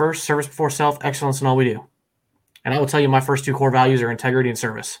 Integrity first, service before self, excellence in all we do. And I will tell you my first two core values are integrity and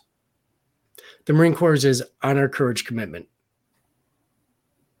service. The Marine Corps is honor, courage, commitment.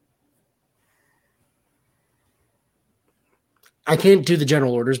 I can't do the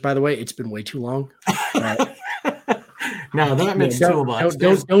general orders, by the way. It's been way too long. No, that makes two of us.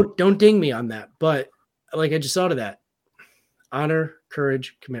 Don't ding me on that. But like I just thought of that. Honor,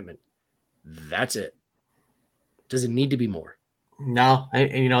 courage, commitment. That's it. Does it need to be more? No,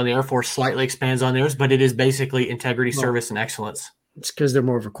 the Air Force slightly expands on theirs, but it is basically integrity, service, and excellence. It's because they're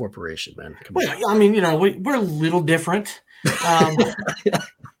more of a corporation, man. We're a little different.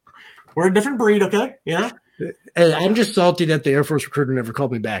 We're a different breed, okay? Yeah. Hey, I'm just salty that the Air Force recruiter never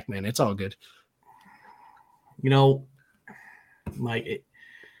called me back, man. It's all good. Mike, it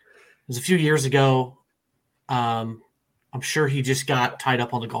was a few years ago. I'm sure he just got tied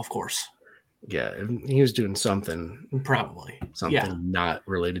up on the golf course. Yeah, he was doing something. Probably. Not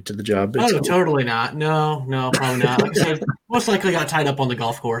related to the job. Totally not. No, probably not. Like I said, most likely got tied up on the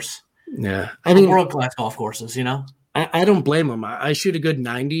golf course. Yeah. World-class golf courses, I don't blame him. I shoot a good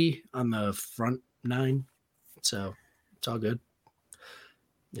 90 on the front 9, so it's all good.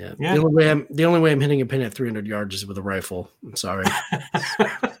 Yeah. The only way I'm hitting a pin at 300 yards is with a rifle. I'm sorry.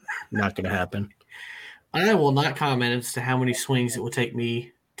 Not going to happen. I will not comment as to how many swings it will take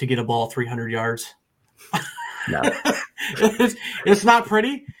me to get a ball 300 yards. No. It's not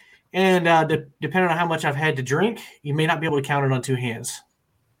pretty. And depending on how much I've had to drink, you may not be able to count it on two hands.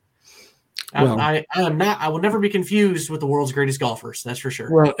 I will never be confused with the world's greatest golfers. That's for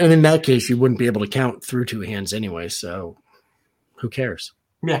sure. Well, and in that case, you wouldn't be able to count through two hands anyway. So who cares?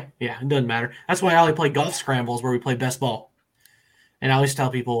 Yeah. It doesn't matter. That's why I only play golf scrambles where we play best ball. And I always tell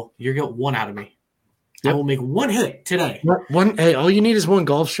people, you're going to get one out of me. Yep. I will make one hit today. Hey, all you need is one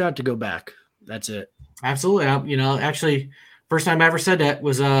golf shot to go back. That's it. Absolutely. Actually, first time I ever said that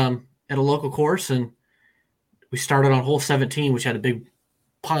was at a local course, and we started on hole 17, which had a big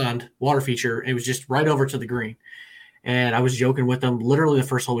pond water feature. It was just right over to the green. And I was joking with them. Literally the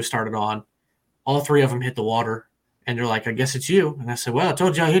first hole we started on, all three of them hit the water. And they're like, I guess it's you. And I said, well, I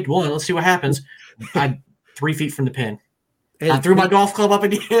told you I hit one. Let's see what happens. I'm 3 feet from the pin. I threw my golf club up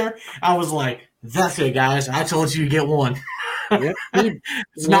in the air. I was like, that's it, guys. I told you get one. Yep.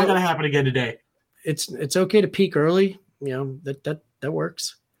 It's not going to happen again today. It's okay to peak early. That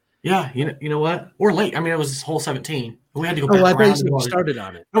works. Yeah, you know what? Or late. I mean, it was hole 17. We had to go back I around. basically started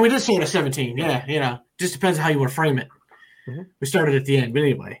on it. And we did start at 17. Yeah, just depends on how you want to frame it. Mm-hmm. We started at the end, but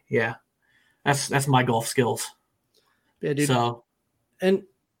anyway, yeah, that's my golf skills. Yeah, dude. So, and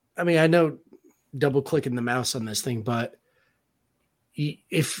I mean, I know double clicking the mouse on this thing, but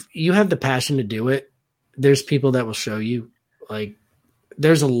if you have the passion to do it, there's people that will show you. Like,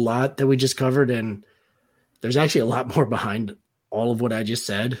 there's a lot that we just covered, and there's actually a lot more behind all of what I just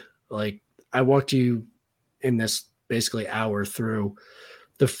said. Like, I walked you in this basically hour through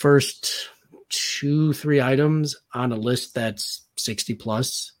the first 2-3 items on a list that's 60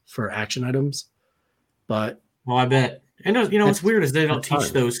 plus for action items. But well, I bet. And what's weird is they don't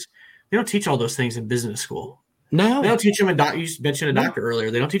teach those. They don't teach all those things in business school. No, they don't teach them in you mentioned a doctor earlier.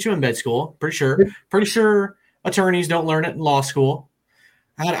 They don't teach them in med school. Pretty sure attorneys don't learn it in law school.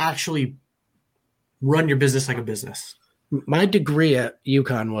 How to actually run your business like a business. My degree at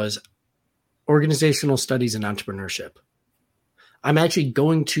UConn was organizational studies and entrepreneurship. I'm actually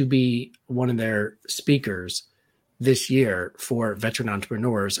going to be one of their speakers this year for veteran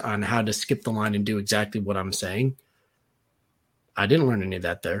entrepreneurs on how to skip the line and do exactly what I'm saying. I didn't learn any of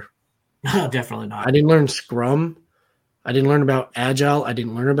that there. No, definitely not. I didn't learn Scrum. I didn't learn about Agile. I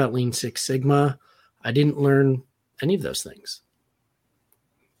didn't learn about Lean Six Sigma. I didn't learn any of those things.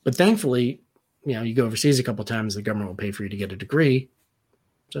 But thankfully, you go overseas a couple of times, the government will pay for you to get a degree.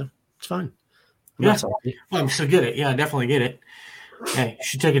 So it's fine. Well, I'm still get it. Yeah, I definitely get it. Hey, you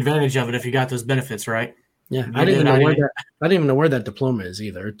should take advantage of it if you got those benefits, right? Yeah, I didn't even know where that diploma is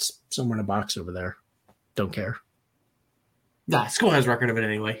either. It's somewhere in a box over there. Don't care. Nah, school has record of it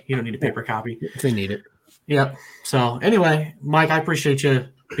anyway. You don't need a paper copy. If they need it. Yep. So anyway, Mike, I appreciate you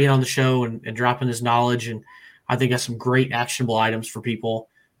being on the show and dropping this knowledge. And I think that's some great actionable items for people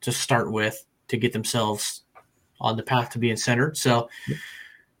to start with to get themselves on the path to being centered. So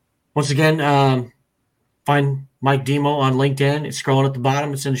once again, find Mike Demo on LinkedIn. It's scrolling at the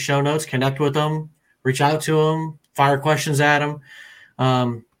bottom. It's in the show notes. Connect with him. Reach out to him. Fire questions at him.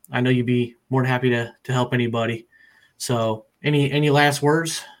 I know you'd be more than happy to help anybody. So any last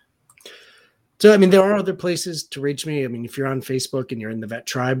words? So, I mean, there are other places to reach me. I mean, if you're on Facebook and you're in the Vet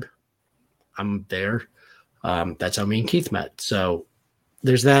Tribe, I'm there. That's how me and Keith met. So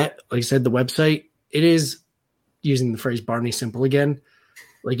there's that. Like I said, the website, it is, using the phrase Barney Simple again.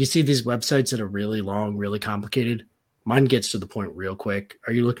 Like, you see these websites that are really long, really complicated. Mine gets to the point real quick.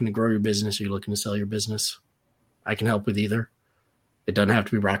 Are you looking to grow your business? Are you looking to sell your business? I can help with either. It doesn't have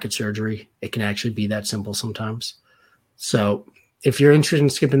to be rocket surgery. It can actually be that simple sometimes. So if you're interested in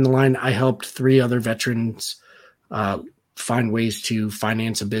skipping the line, I helped 3 other veterans find ways to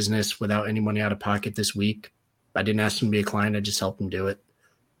finance a business without any money out of pocket this week. I didn't ask them to be a client. I just helped them do it.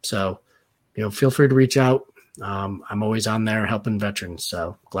 So, feel free to reach out. I'm always on there helping veterans.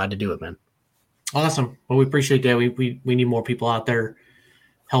 So glad to do it, man. Awesome. Well, we appreciate that. We need more people out there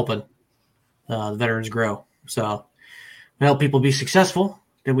helping the veterans grow. So we help people be successful.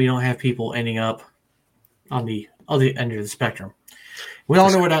 Then we don't have people ending up on the other end of the spectrum. We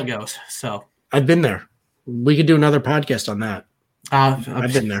all know where that goes. So I've been there. We could do another podcast on that.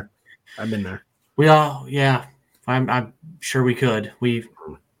 I've been there. I've been there. We all, yeah. I'm sure we could.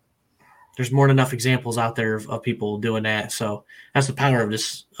 There's more than enough examples out there of people doing that. So that's the power of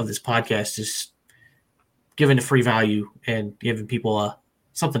this podcast, is giving the free value and giving people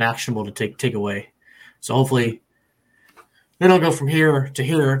something actionable to take away. So hopefully they don't go from here to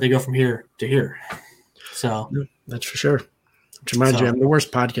here. They go from here to here. So that's for sure. Which reminds me, I'm the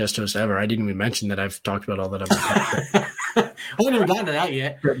worst podcast host ever. I didn't even mention that I've talked about all that I've I haven't even gotten to that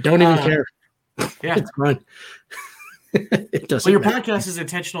yet. Don't even care. Yeah. It's fine. It doesn't Well, your matter. podcast is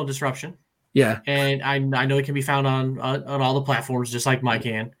Intentional Disruption. Yeah. And I know it can be found on all the platforms, just like mine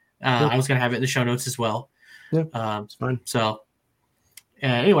can. I was going to have it in the show notes as well. Yeah, it's fine. So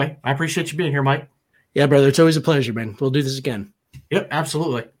anyway, I appreciate you being here, Mike. Yeah, brother. It's always a pleasure, man. We'll do this again. Yep,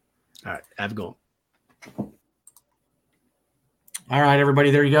 absolutely. All right. Have a good one. All right,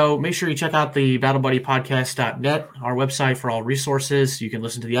 everybody, there you go. Make sure you check out the BattleBuddyPodcast.net, our website for all resources. You can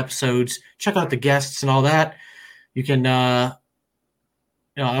listen to the episodes, check out the guests and all that. You can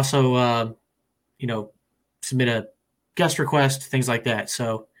also submit a guest request, things like that.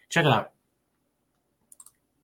 So check it out.